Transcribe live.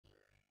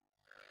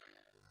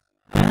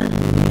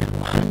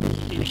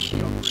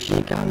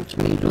She can't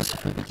to me,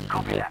 Lucifer, wie die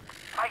hier.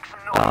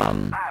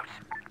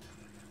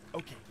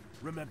 Okay,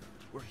 remember,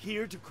 we're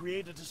here to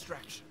create a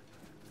distraction.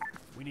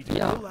 We need to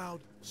go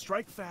loud,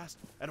 strike fast,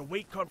 and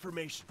await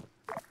confirmation.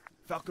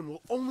 Falcon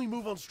will only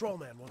move on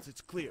Strawman once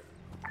it's clear.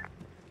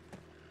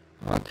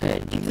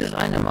 Okay, dieses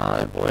eine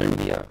Mal wollen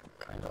wir,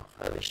 kann auch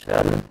erwischt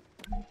werden.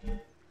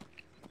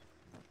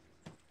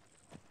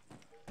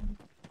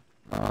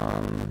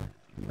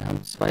 Wir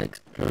haben 2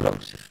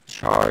 Explosive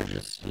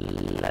Charges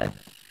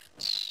left.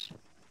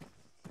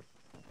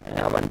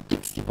 Ja, aber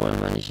Dicks, die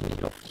wollen wir nicht in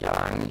die Luft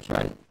jagen. Ich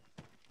meine,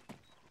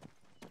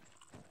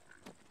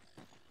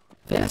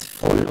 wer ist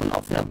voll und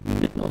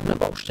mitten auf einer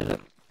Baustelle?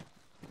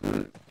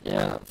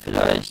 Ja,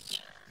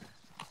 vielleicht.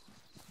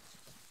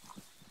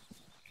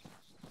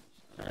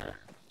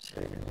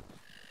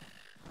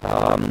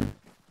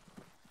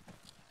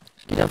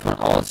 Ich gehe davon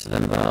aus,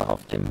 wenn wir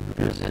auf dem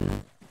Hügel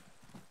sind,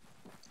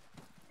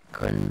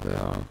 können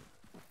wir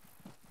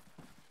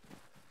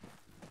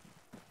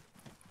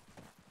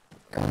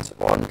ganz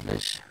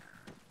ordentlich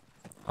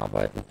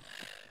arbeiten.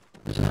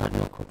 Müssen halt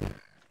nur gucken.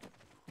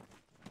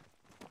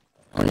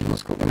 Und ich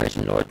muss gucken,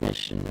 welchen Leuten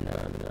ich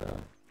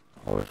eine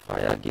Hold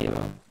Fire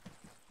gebe.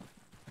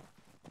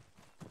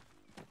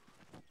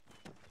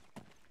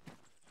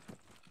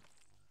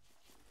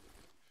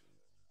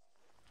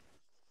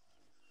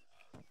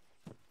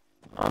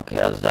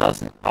 Okay, also da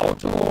ist ein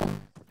Auto.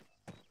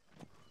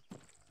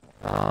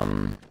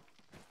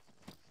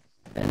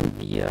 Wenn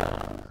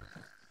wir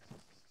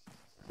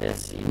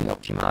es nicht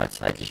optimal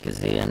zeitlich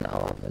gesehen,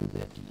 aber wenn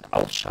wir die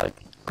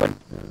ausschalten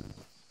könnten,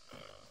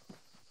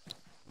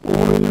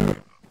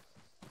 ohne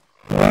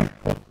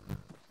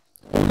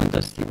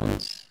dass die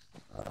uns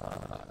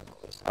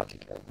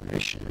großartig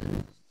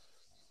erwischen.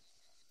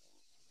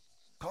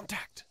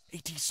 Contact!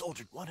 AT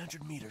soldier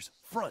 100 meters,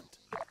 front.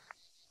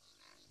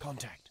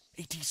 Contact!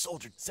 AT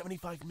soldier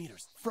 75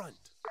 meters, front.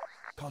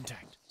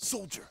 Contact!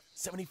 Soldier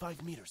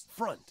 75 meters,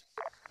 front.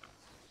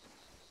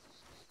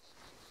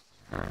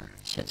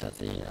 Ich hätte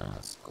tatsächlich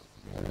das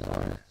gucken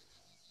sollen.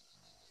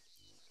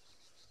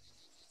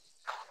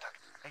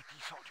 Contact! AT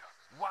soldier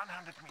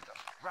 100 meters,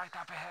 right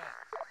up ahead.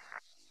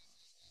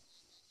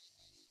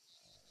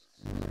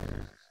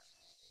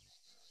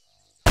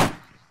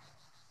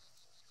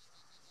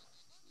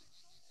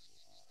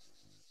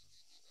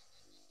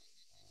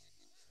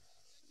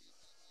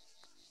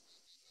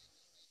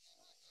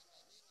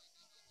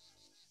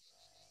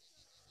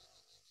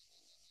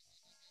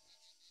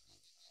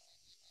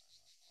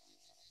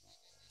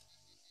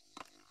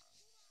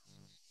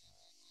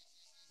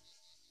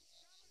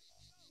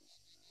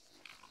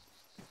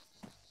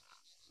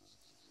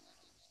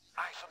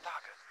 Eyes on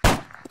target.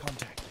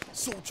 Contact!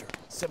 Soldier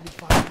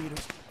 75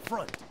 meters,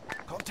 front.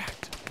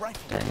 Contact!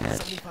 Rifle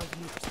 75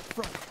 meters,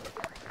 front.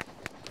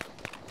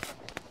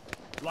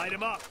 Light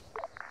him up!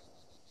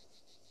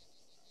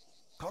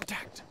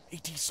 Contact!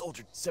 AT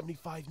soldier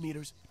 75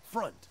 meters,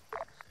 front.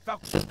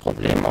 Das ist das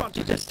Problem auf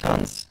die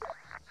Distanz.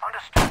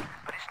 Understood,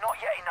 but it's not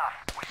yet enough.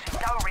 We see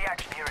no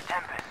reaction here at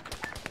Tempest.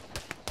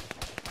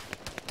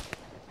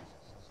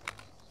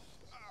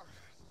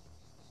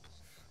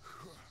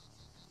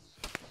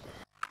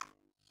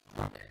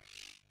 Okay.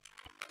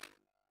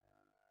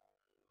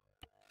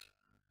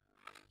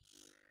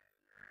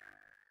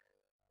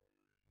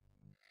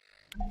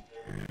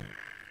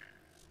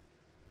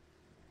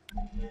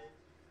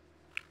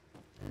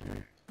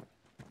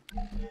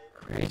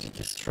 Create a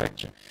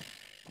distraction.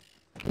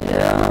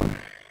 Ja.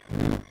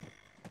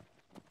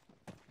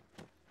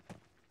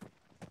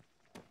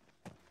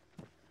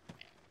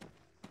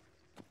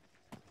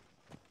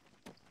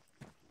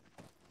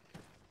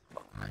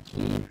 Guck mal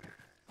die.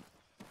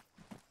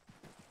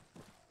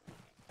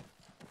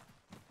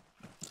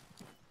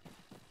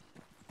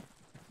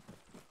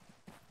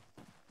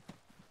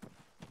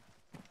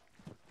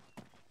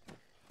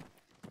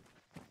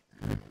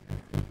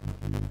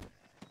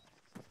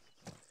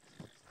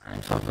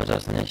 Einfach wird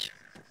das nicht.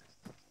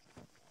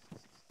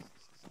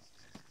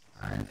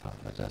 Einfach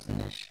wird das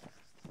nicht.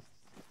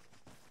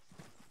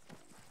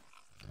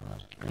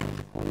 Warte, eine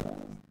Sekunde.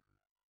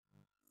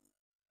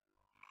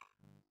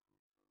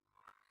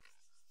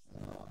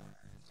 So,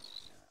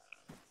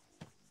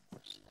 jetzt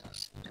muss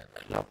das wieder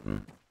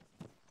klappen.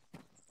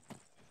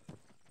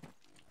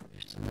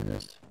 Ich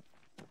zumindest.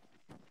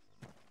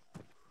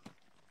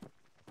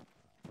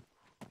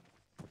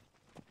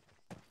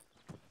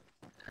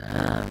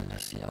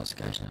 Lass sie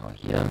ausgleichen, auch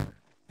hier.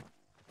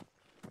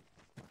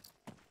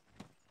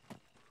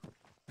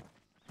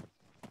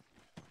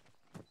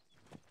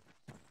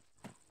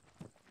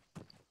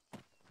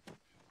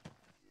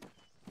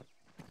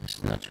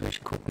 Müssen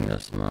natürlich gucken,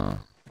 dass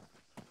wir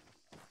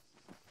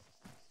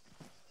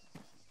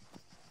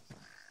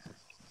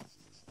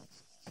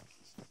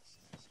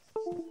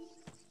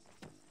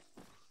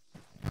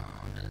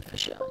und dann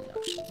Fische an, ja,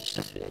 schließlich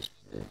das vielleicht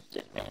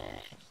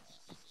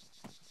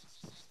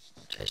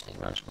Technik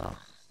manchmal.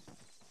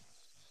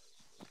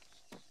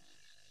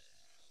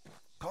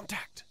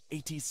 Contact!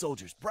 AT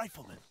soldiers,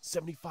 riflemen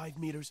 75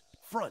 meters,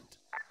 front.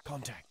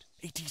 Contact!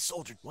 AT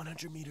soldier,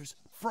 100 meters,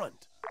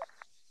 front.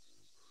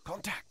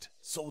 Contact.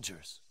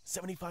 Soldiers,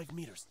 75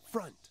 meters,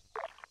 front.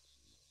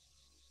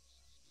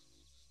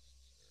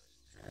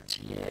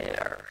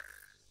 Yeah.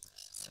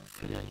 So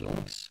viele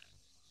Jungs.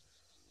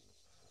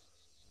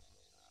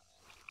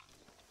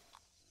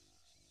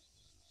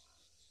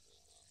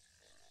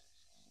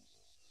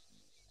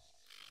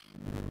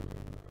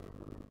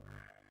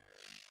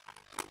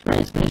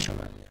 Jetzt bin ich schon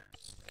mal hier.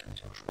 Kann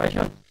ich auch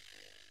speichern.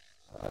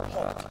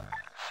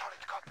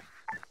 Solid copy.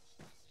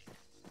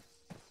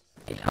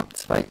 Ich habe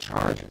 2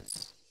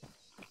 Charges.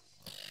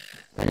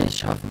 Wenn ich es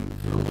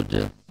schaffen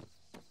würde,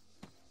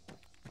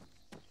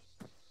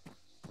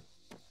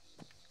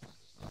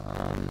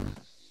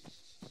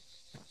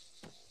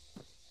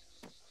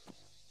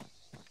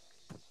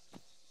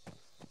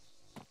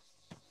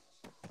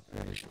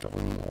 würde ich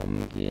drum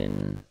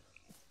rumgehen.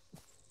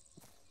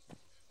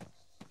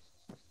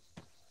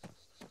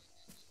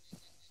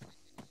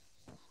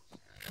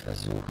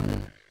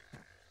 Versuchen,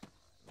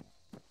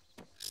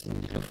 es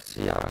in die Luft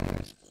zu jagen.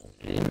 Das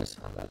Problem ist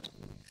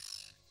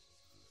allerdings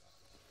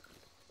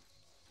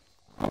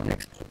auch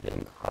nichts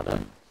Problem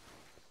gerade.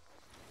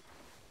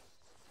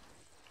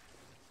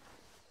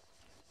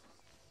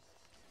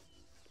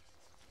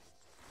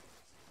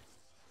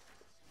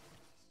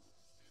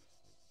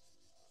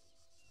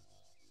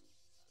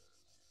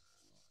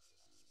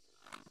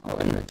 Oh,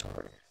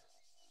 Inventory.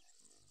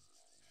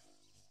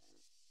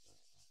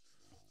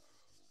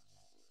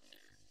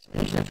 Jetzt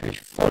bin ich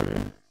natürlich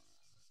voll.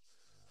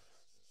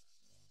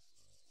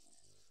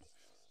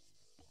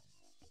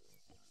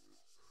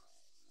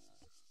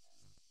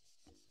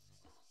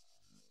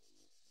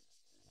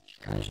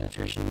 Kann ich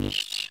natürlich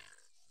nicht.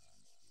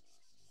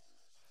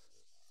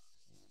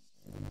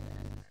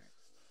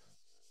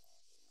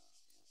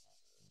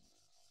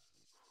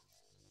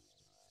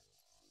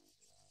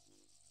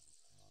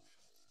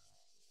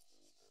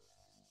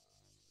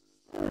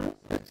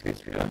 Jetzt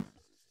geht's wieder.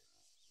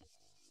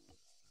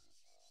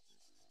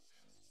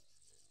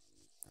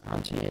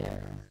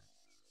 Anti-Tank.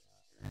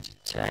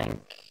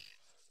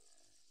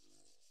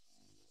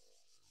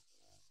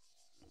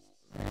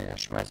 Ja,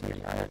 schmeißen wir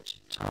die eine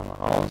Titan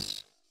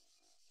raus.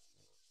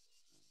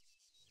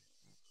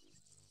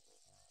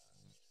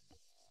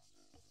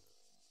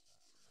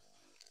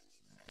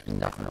 Kriegen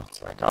davon noch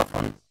 2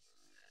 davon.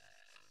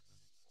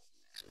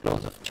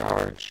 Explosive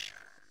Charge.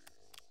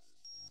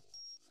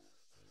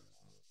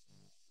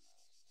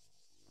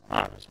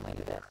 Ah, das ist mein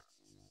Gewehr.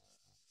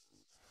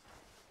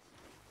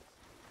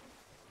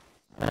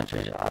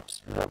 Natürlich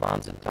absoluter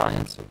Wahnsinn,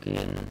 dahin zu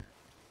gehen.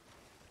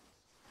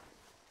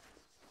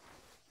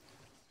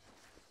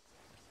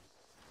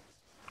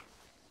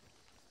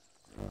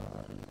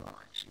 Dann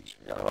mache ich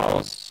mich wieder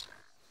raus.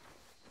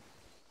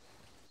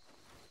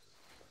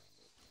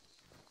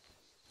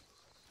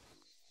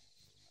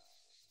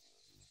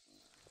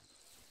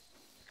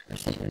 Ich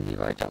weiß nicht,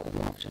 inwieweit da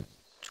oben auf dem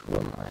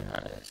Turm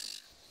einer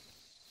ist.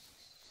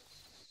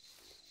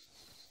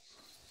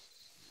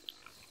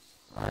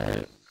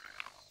 Weil,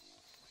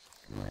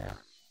 naja.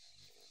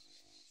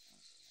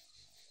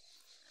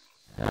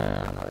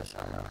 Ja, da ist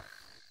einer.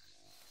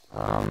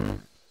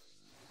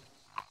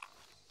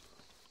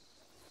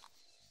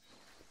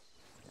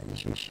 Wenn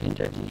ich mich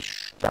hinter die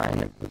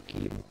Steine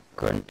begeben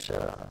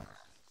könnte,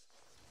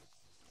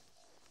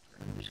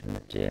 könnte ich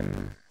mit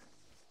dem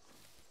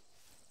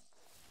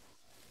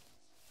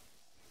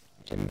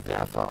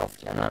Werfer auf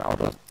die anderen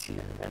Autos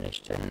zielen, wenn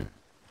ich denn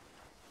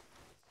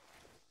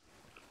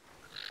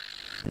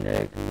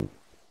schnell genug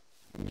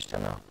mich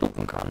danach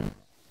ducken kann.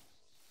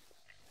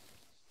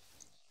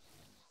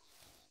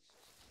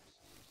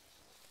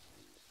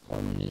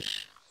 Um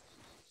nicht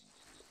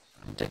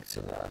entdeckt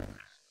zu werden.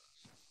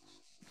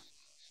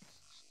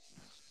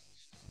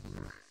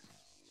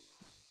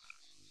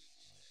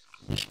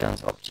 Nicht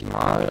ganz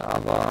optimal,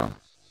 aber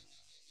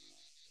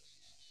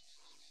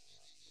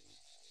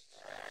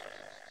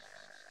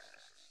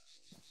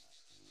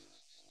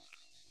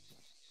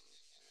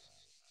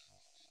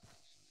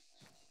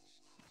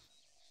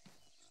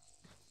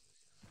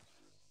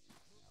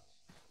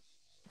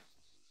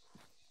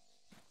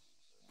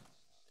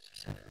was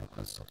ist denn für eine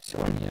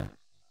Konstruktion hier?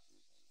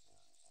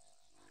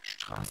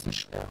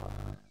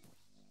 Straßensperre.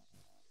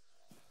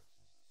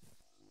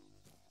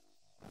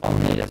 Oh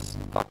nee, das ist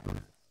ein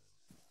Wappen.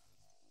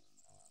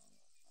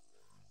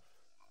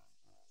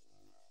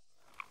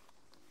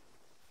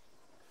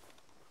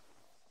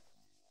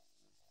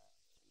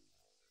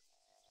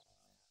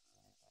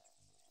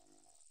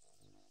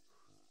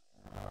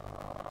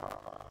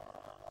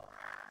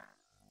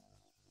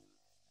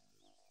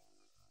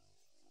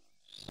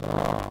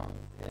 So,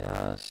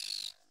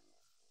 yes.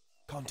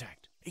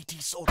 Contact. AT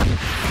soldier. We've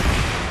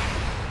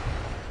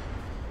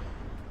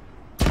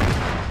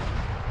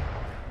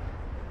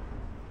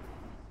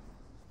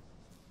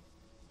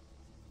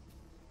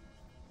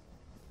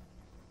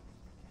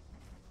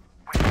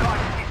got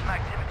some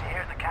activity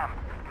here at the camp.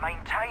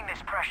 Maintain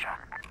this pressure.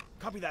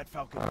 Copy that,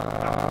 Falcon.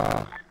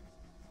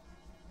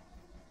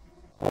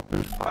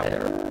 Open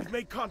fire. We've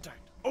made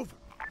contact. Over.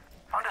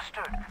 Understood.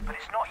 Understood, but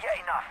it's not yet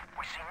enough.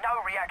 We see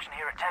no reaction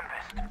here at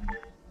Tempest.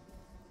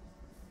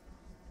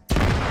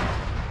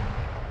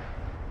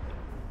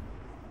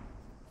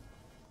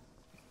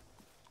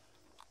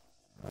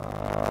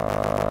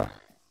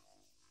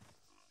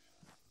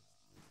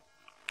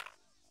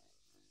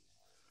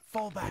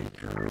 Fall back.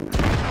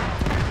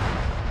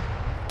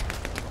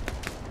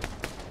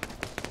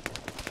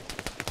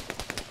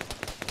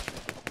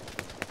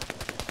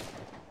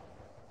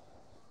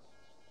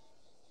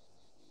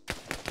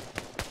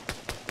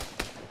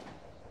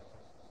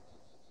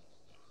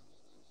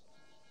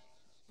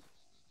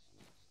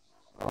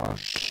 Oh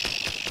shit,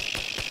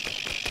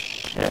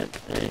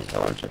 ich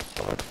sollte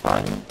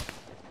zurückfallen.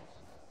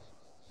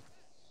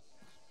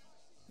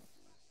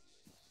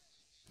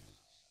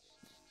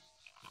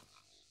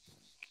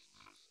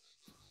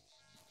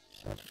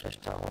 Ich sollte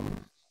vielleicht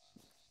darum.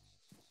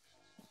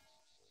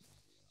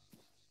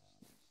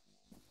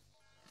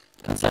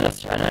 Kann sein, dass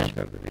sich einer nicht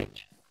mehr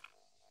bewegt.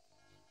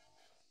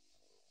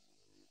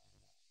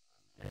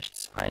 Vielleicht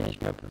zwei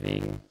nicht mehr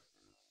bewegen.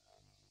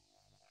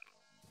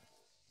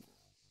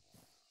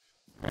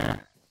 Ja.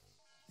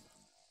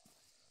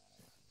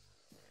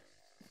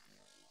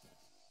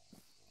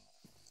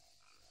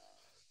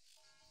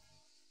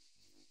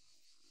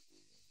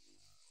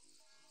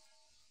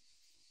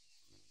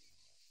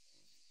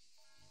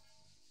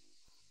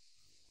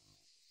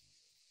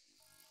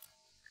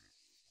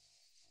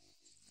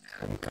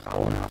 Ein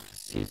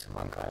grauenhaftes Ziel zum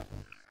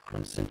Angreifen.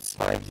 Und es sind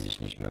zwei, die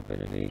sich nicht mehr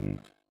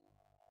bewegen.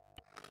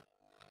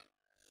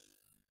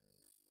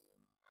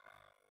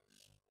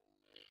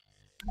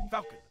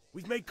 Falcon,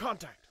 we've made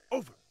contact.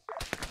 Over.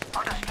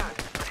 Understood,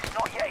 but it's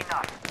not yet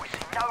enough. We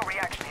see no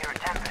reaction here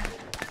at Tempest.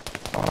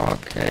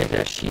 Okay,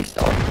 der schießt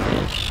auf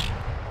mich.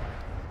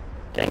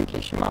 Denke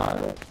ich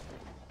mal.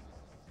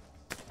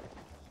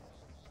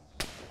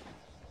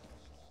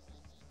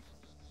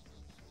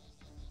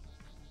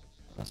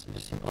 Was ein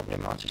bisschen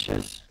problematisch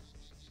ist.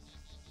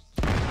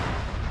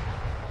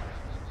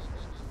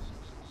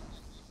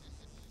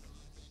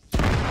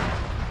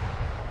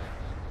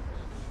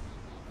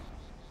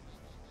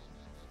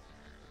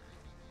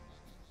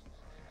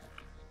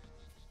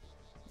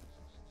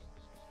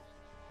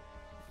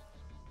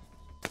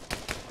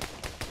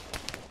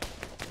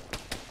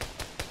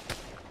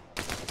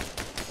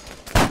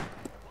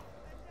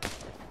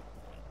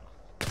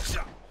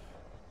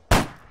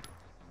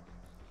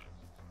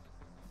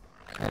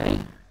 Okay.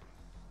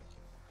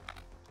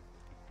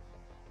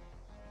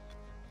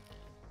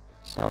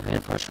 Das sind auf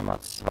jeden Fall schon mal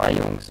zwei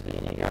Jungs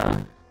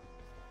weniger.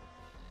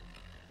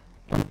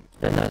 Und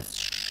wenn das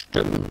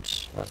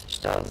stimmt, was ich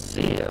da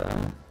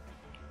sehe,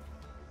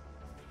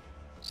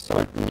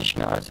 sollten nicht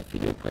mehr allzu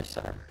viele übrig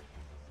sein.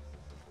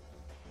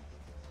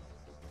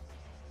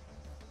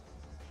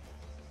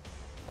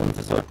 Und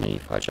wir sollten in die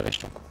falsche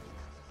Richtung gucken.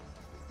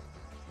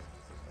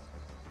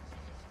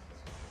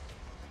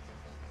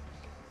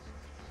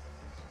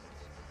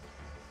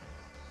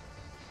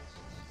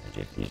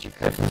 Der definitiv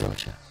helfen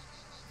sollte.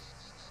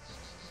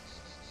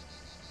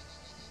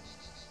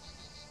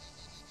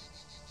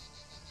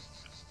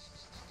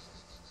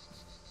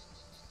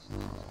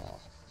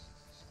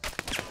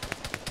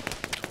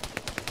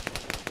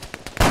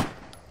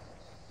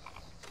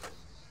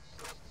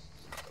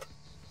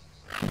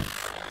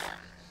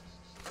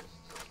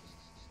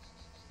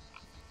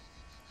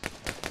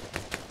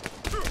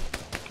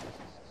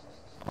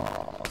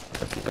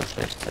 Dass sie so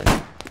schlecht sind.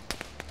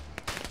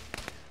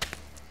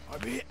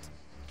 I'm hit.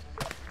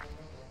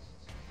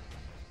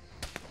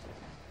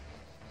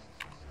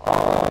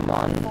 Oh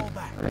Mann,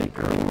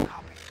 regroup.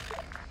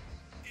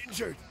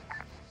 Injured.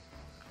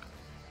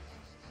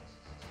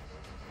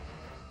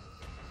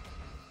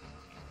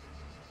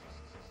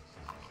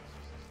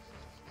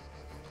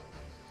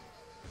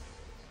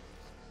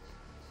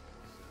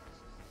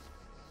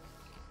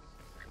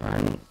 Ich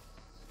meine,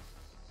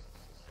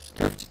 es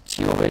dürfte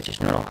theoretisch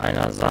nur noch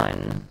einer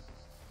sein.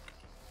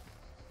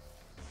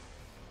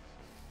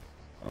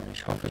 Und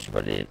ich hoffe, ich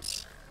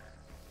überleb's.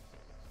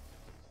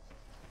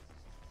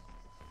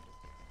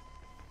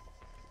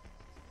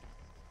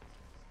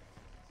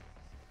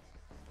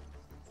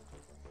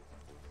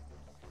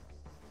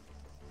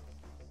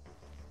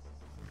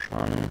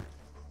 Schon.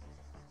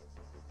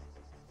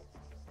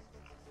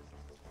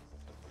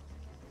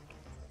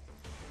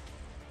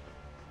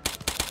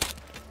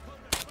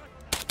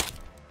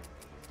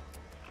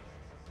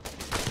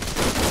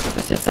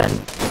 Das ist jetzt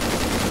ein...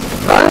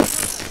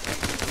 Was?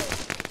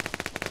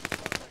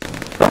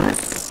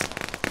 Was?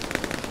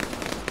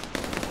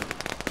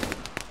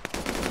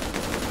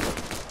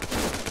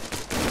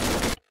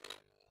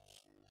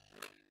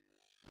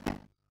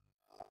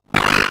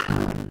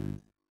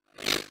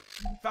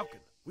 Falcon,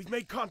 we've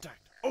made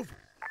contact. Over.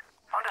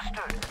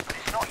 Understood, but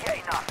it's not yet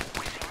enough.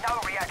 We see no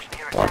reaction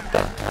here at What the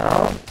Tempest.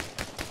 hell?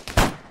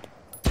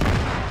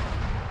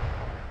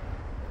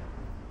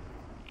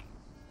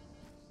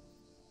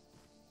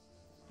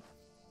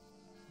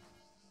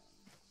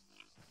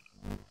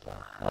 What the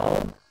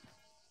hell?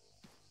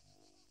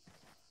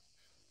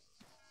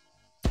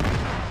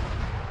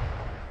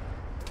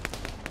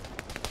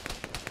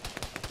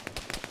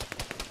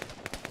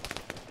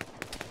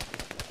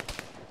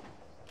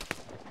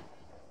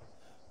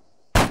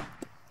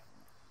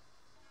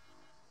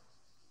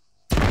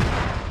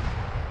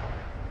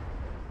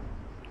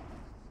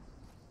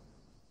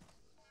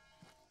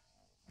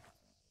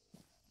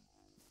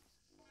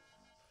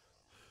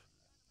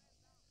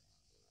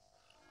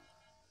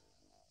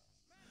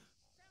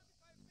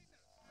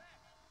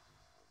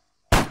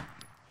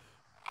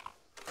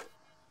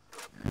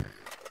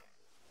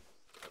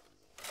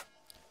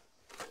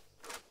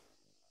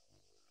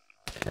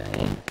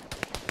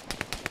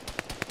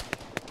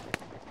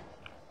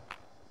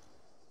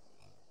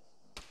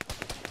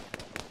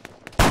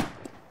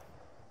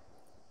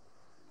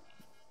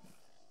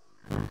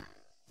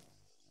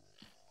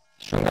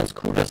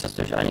 dass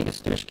das durch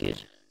einiges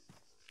durchgeht.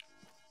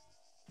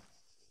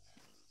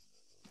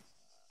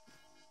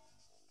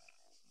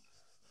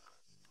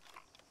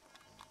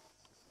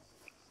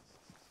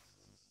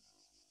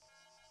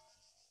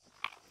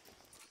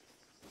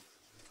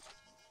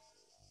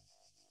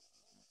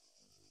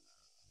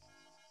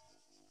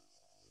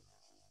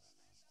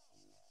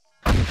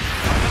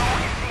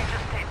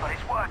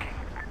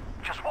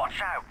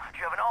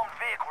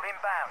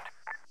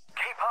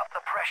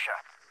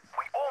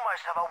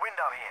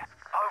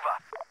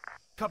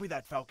 Copy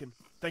that, Falcon.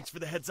 Thanks for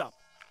the heads up.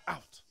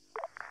 Out.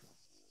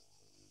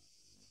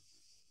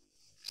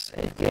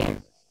 Save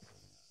game.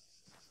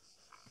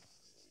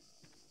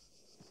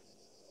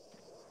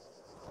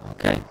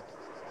 Okay.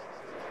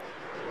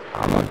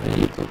 Armored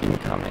Vehicle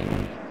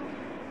incoming.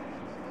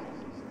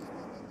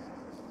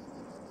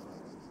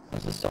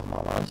 Das ist doch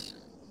mal was.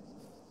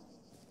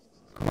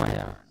 Komm mal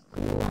her.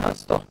 Du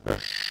hast doch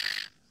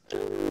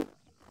bestimmt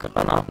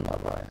Granaten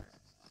dabei.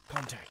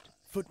 Contact.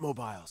 Foot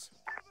mobiles.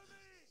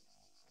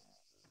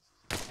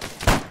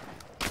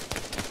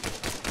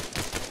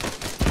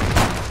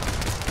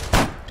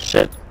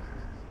 Shit.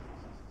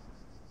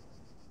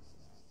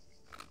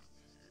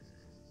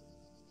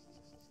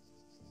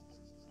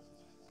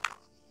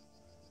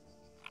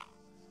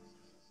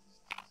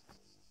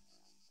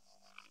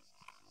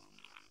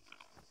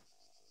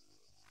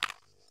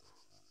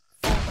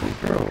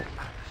 Bro.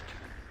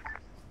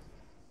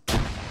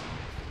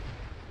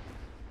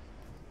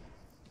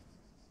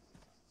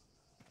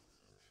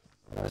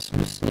 Das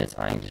müssten jetzt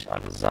eigentlich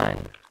alle sein.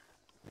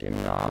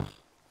 Demnach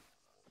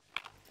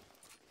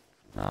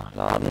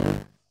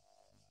nachladen.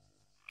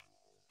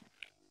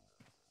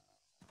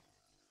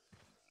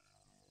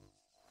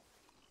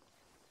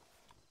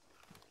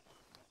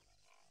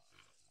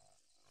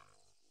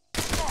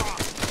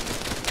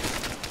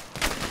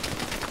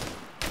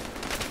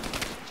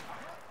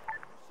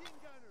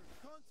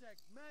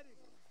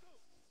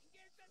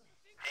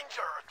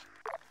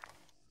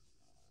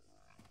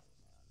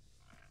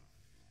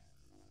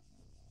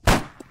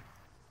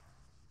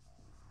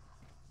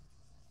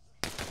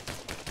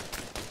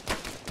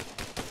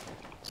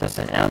 Ist das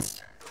dein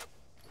Ernst?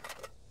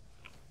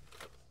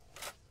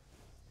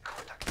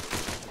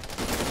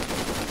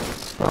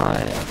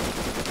 Zwei.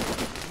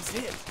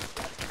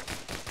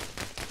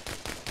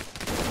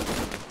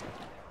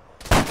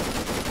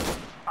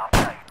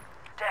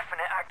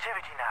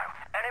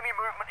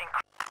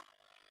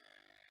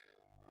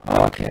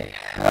 Okay.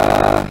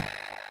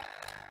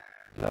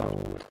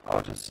 Load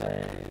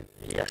autosave.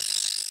 Yes.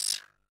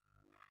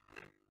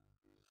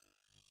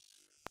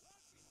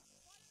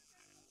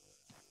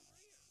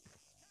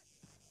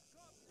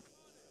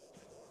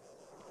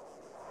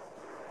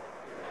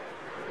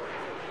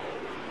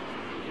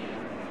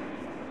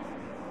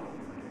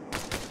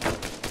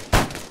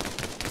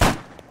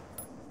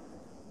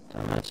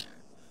 Damit.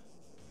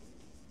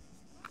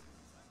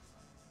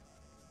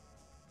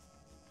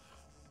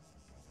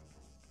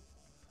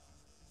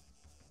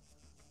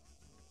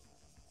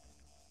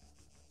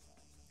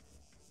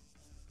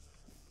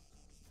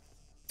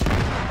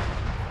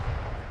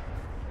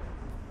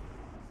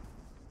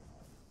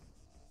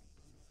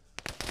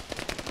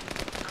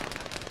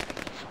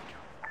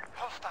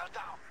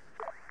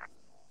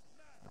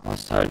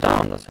 Hostile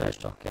down, das höre ich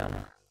doch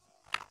gerne.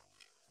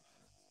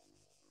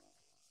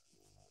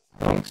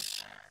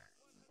 Jungs.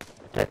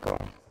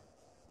 Deckung.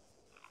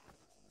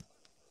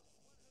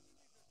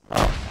 Oh.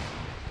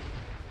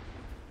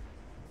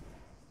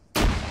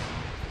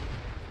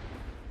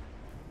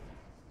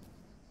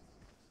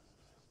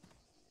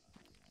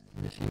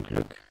 Ein bisschen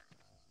Glück.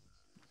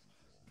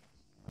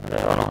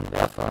 Oder auch noch ein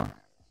Werfer.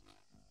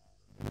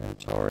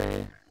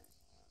 Inventory.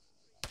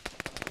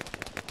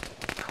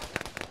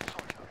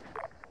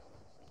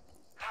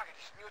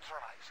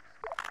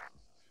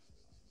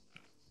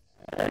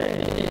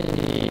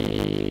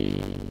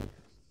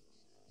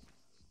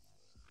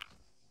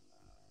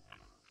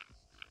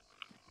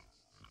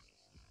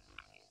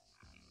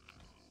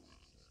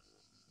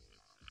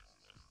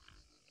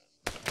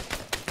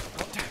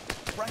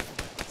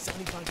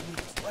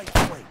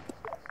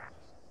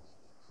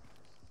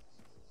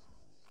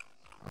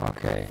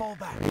 Okay,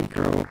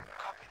 regroup.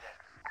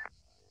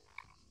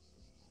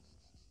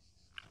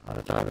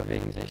 Alle drei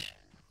bewegen sich.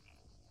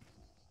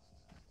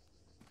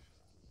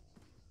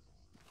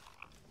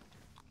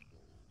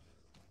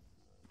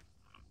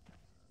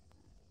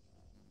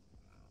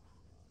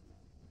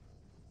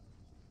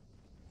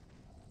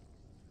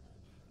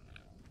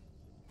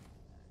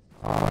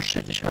 Oh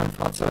shit, ich höre ein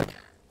Fahrzeug.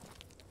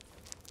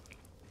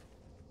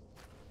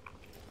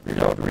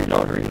 Reload,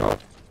 reload, reload.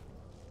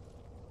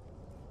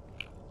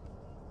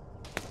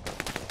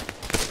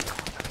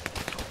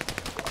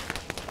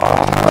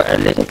 Oh,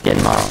 erledigt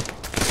den mal.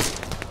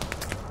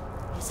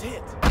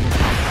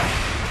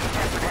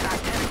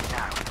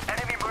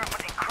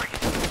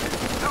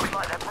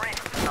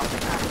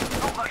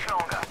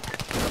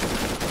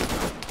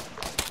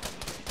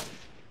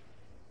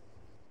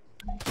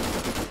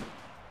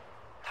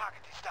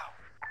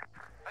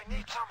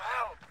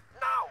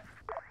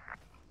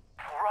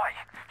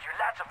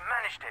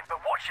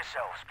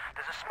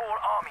 a small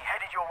army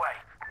headed your way.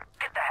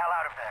 Get the hell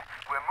out of there.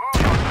 We're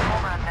moving on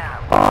Strongman now.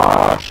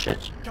 Oh,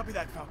 shit. Copy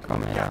that, Falcon.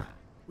 Komm her.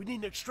 We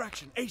need an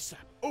extraction ASAP.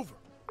 Over.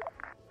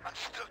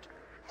 Understood.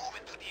 Move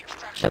into the Ich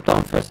extraction. hab doch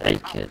ein First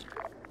Aid Kit.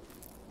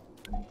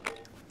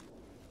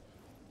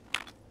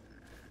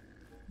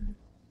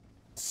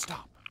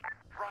 Stop.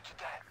 Roger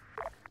that.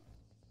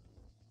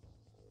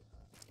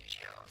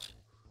 Idiot.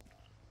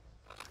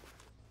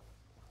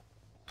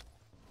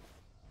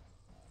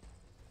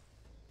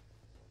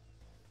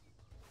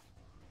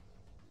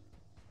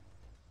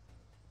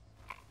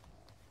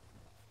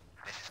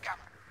 This is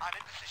Gamma. I'm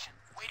in position.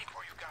 Waiting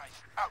for you guys.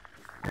 Out.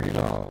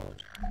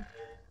 Reload.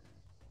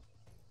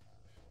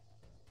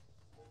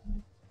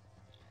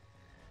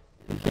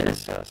 Wie viel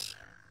ist das?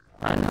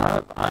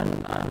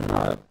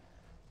 Eineinhalb.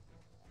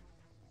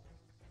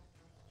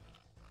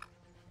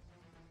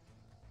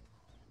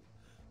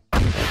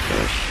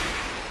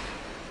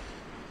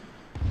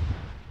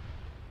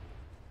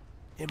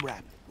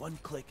 MRAP.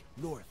 1 click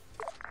north.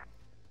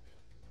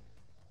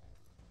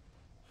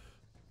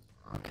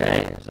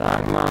 Okay,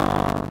 sagen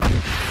wir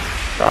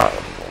da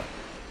irgendwo.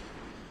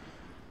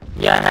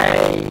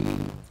 Yay!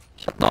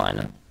 Ich hab noch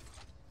eine.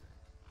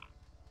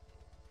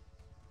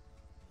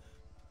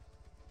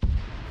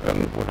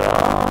 Irgendwo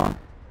da.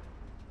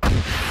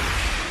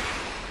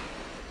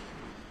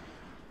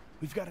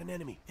 We've got an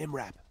enemy.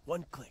 MRAP.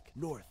 1 click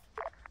north.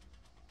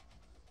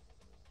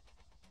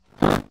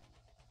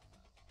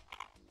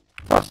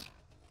 Was?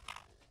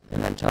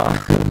 Inventar.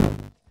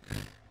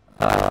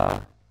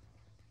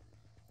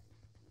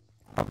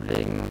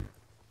 Ablegen.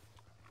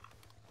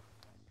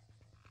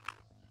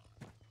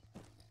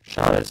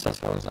 Schade ist,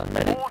 dass wir unseren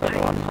Medic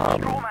verloren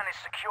haben. Strawman is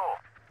secure.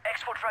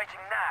 Exfiltrating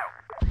now.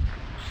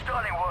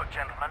 Sterling work,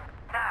 gentlemen.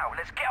 Now,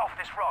 let's get off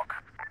this rock.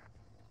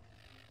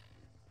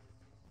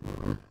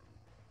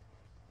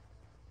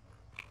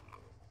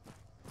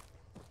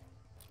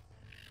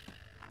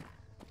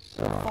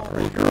 So,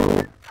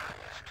 regroup.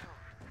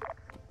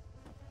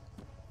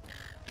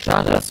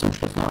 Schade, dass zum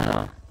Schluss noch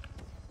einer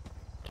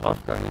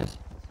draufgegangen ist.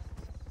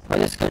 Aber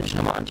jetzt könnte ich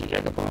nochmal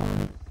Anti-Air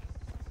gebrauchen.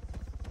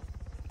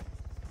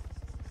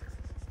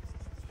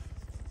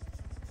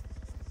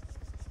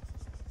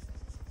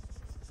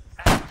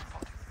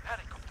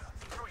 Helicopter.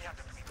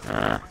 300 meters.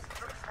 Ah.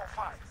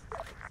 345.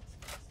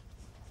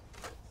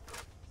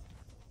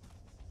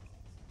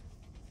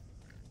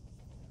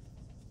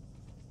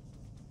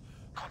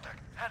 Contact.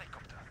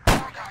 Helicopter.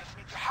 Oh, guys,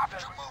 you have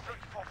to move.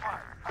 345.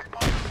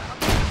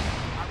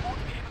 I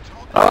won't be able to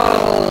hold the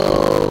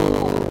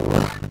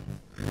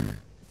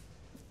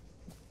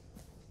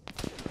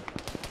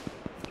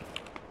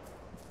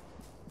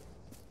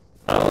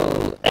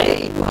Oh,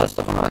 ey, du hast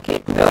doch einen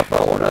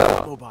Raketenwerfer,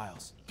 oder?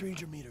 Mobiles.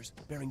 300 meters.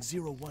 Bearing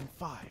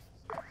 015.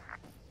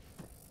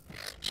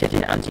 Ich hätte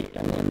den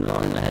Anti-Air nehmen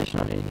sollen, dann hätte ich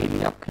noch den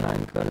Heli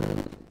abknallen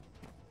können.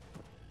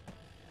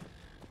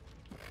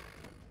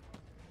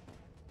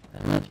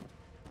 Damit.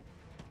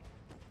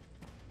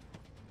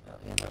 Ja,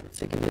 wäre mal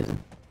witzig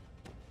gewesen.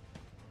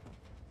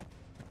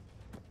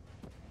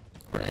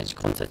 Oder hätte ich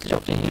grundsätzlich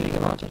auf den Heli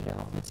gewartet, wäre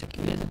auch witzig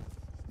gewesen.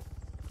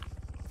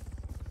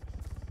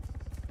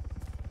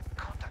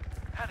 Contact.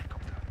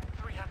 Helicopter.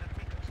 300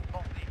 meters.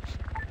 Northeast.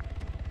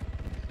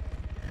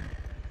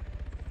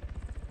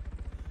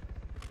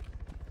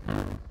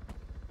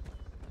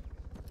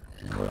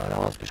 Die sind wohl alle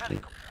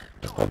ausgestiegen.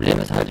 Das Problem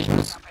ist halt, ich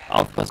muss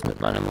aufpassen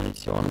mit meiner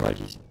Munition, weil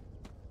die ist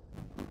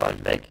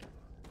bald weg.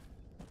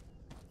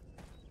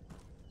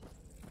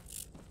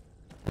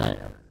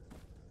 Naja.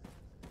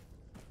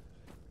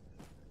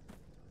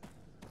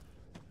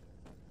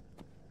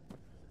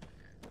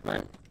 Ich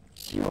meine,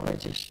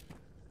 theoretisch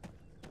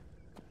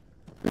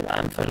mit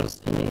einem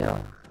Verlust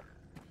weniger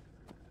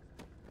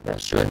wäre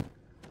schön.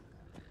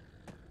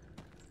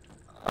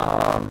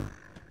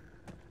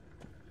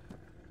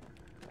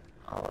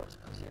 Aber das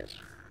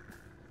passiert.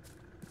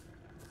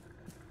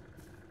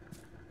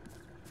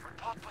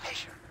 Report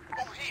position.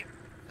 Over here.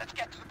 Let's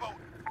get to the boat.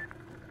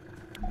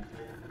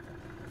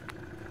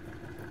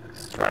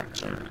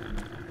 Distraction.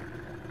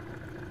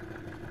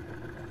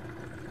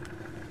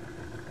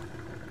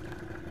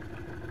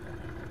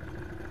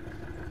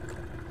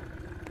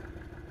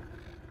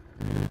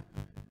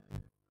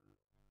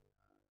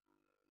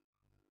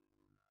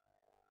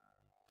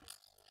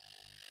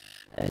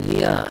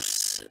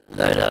 Elias,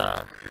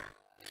 leider.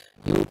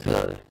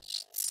 Juke,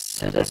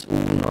 ZSU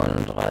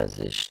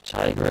 39,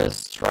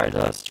 Tigris,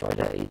 Strider,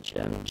 Strider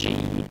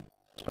HMG,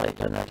 3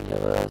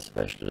 Grenadiere,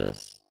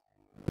 Specialist,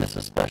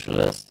 Missile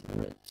Specialist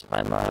mit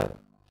 2-mal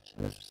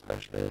Missile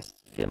Specialist,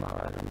 4-mal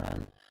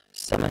Rifleman,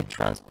 Stomach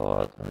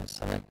Transport und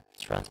Stomach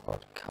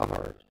Transport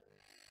Covered.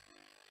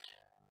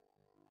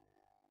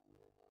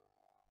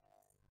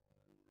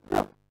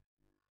 Ja,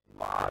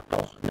 war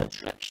doch nicht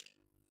schlecht.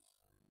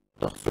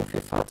 Doch so viel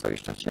Fahrzeuge,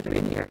 ich dachte, ich hätte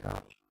weniger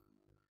gehabt.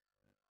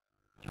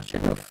 Ich dachte, ich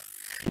hätte nur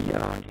 4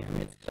 und die haben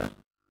jetzt gesagt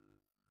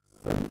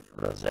 5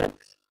 oder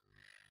 6.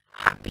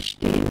 Hab ich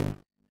den?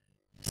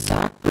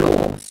 Sag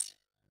bloß!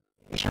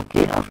 Ich hab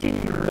den auf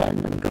den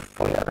random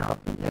gefeuert,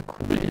 hab mit der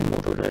Kugel den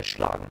Motor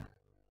durchschlagen.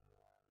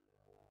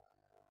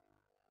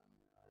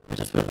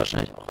 das wird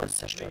wahrscheinlich auch als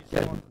zerstört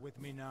Please gelten. walk with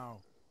me now.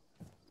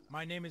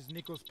 My name is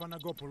Nikos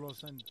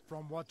Panagopoulos, and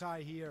from what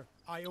I hear,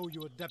 I owe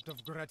you a debt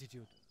of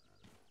gratitude.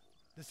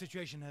 The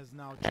situation has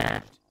now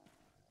changed.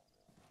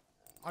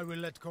 I will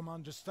let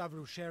Commander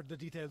Stavro share the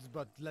details,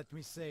 but let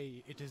me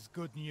say it is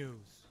good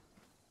news.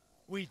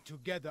 We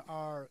together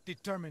are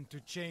determined to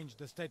change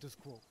the status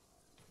quo.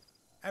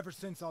 Ever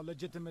since our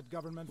legitimate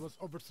government was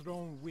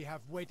overthrown, we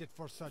have waited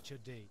for such a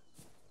day.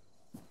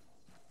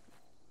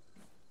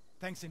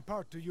 Thanks in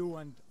part to you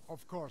and,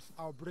 of course,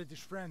 our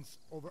British friends,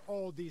 over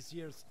all these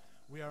years,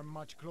 we are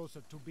much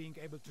closer to being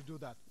able to do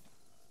that.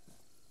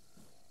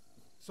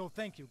 So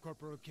thank you,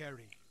 Corporal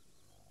Carey.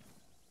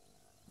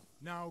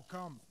 Now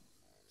come.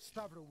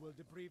 Stavro will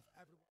debrief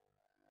everyone.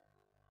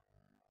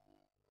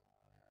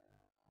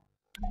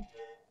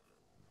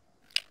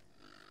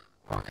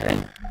 Okay.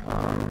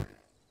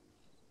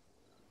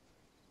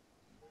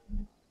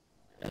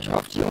 Ich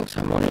hoffe, die Jungs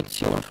haben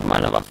Munition für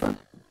meine Waffe.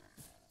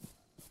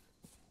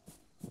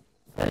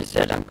 Da bin ich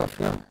sehr dankbar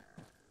für.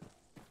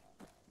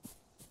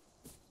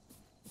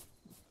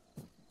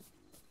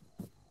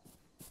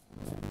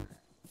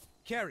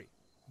 Carey,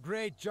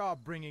 great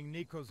job bringing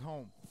Nikos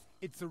home.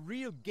 It's a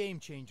real game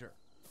changer.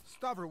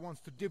 Stavro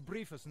wants to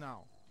debrief us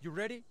now. You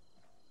ready?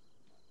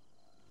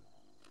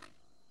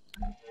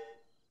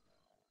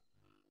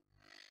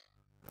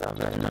 Da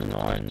wir in einem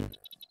neuen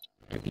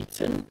Gebiet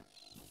sind,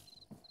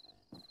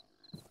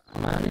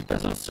 haben wir ja nichts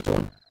Besseres zu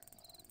tun.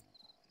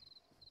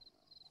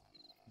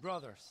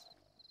 Brothers,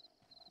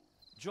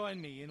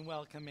 join me in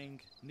welcoming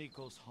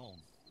Nikos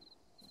home.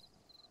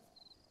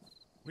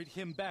 With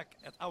him back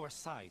at our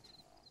side,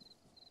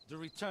 the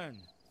return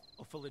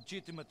of a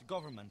legitimate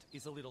government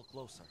is a little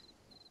closer.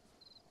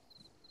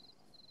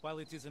 While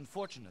it is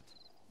unfortunate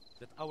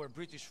that our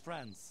British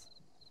friends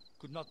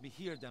could not be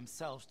here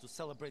themselves to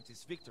celebrate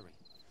this victory,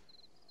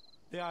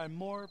 there are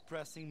more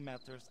pressing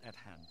matters at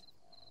hand.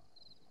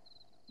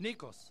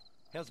 Nikos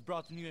has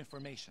brought new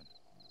information.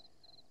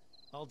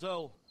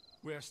 Although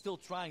we are still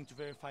trying to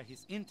verify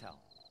his intel,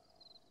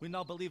 we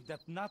now believe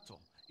that NATO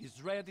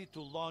is ready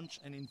to launch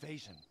an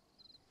invasion.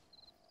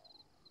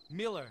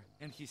 Miller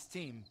and his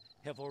team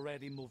have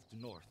already moved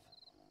north.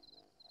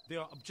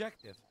 Their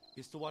objective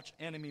is to watch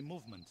enemy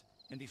movement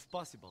and, if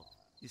possible,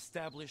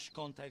 establish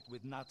contact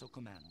with NATO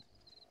command.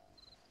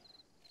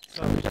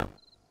 So,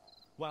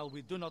 while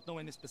we do not know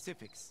any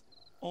specifics,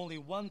 only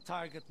one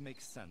target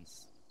makes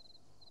sense.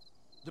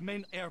 The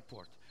main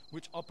airport,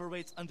 which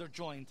operates under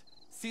joint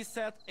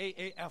CSAT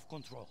AAF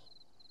control.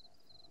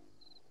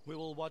 We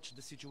will watch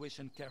the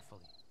situation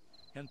carefully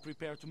and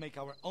prepare to make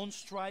our own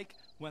strike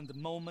when the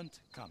moment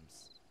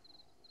comes.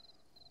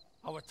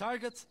 Our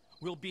target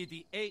will be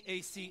the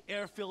AAC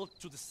airfield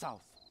to the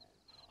south,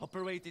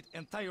 operated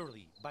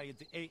entirely by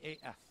the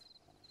AAF.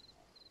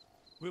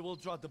 We will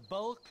draw the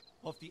bulk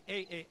of the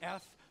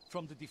AAF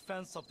from the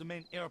defense of the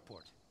main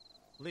airport,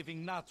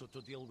 leaving NATO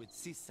to deal with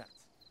CSAT.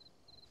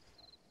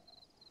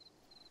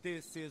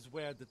 This is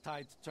where the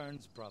tide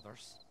turns,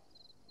 brothers.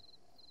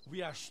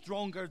 We are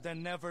stronger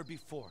than ever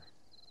before.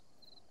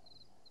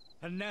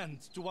 An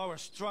end to our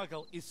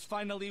struggle is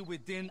finally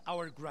within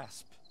our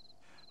grasp.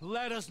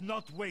 Let us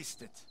not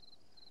waste it.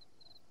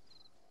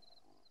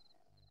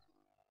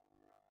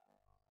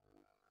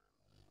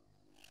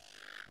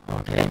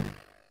 Okay.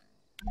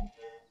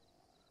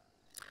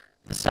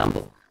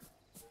 Istanbul.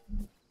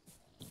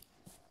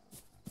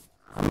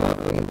 Haben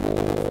wir irgendwo...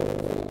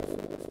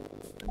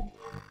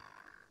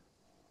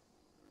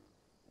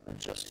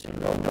 Just a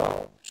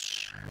loadout.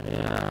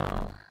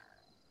 Ja.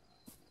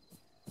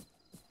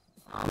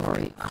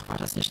 Armory. Ach, war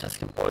das nicht das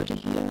Gebäude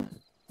hier?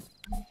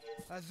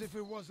 As if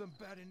it wasn't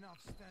bad enough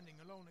standing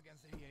alone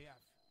against the EAF.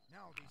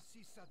 Now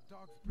these CSAT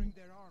dogs bring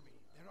their army,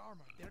 their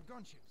armor, their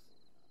gunships.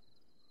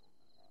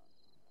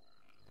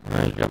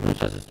 Ja, ich glaube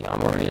nicht, dass es die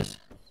Armory ist.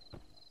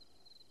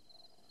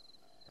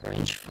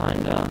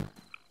 Rangefinder.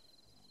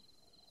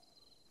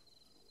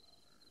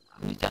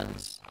 Haben die dann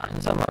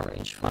einsamer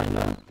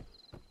Rangefinder?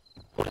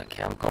 Oder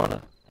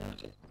Camcorder? Ja,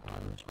 die kann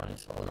man manchmal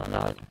nicht so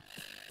auseinanderhalten.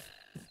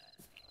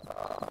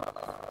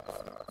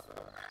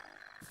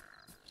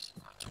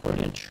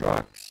 Patrouillen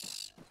Trucks.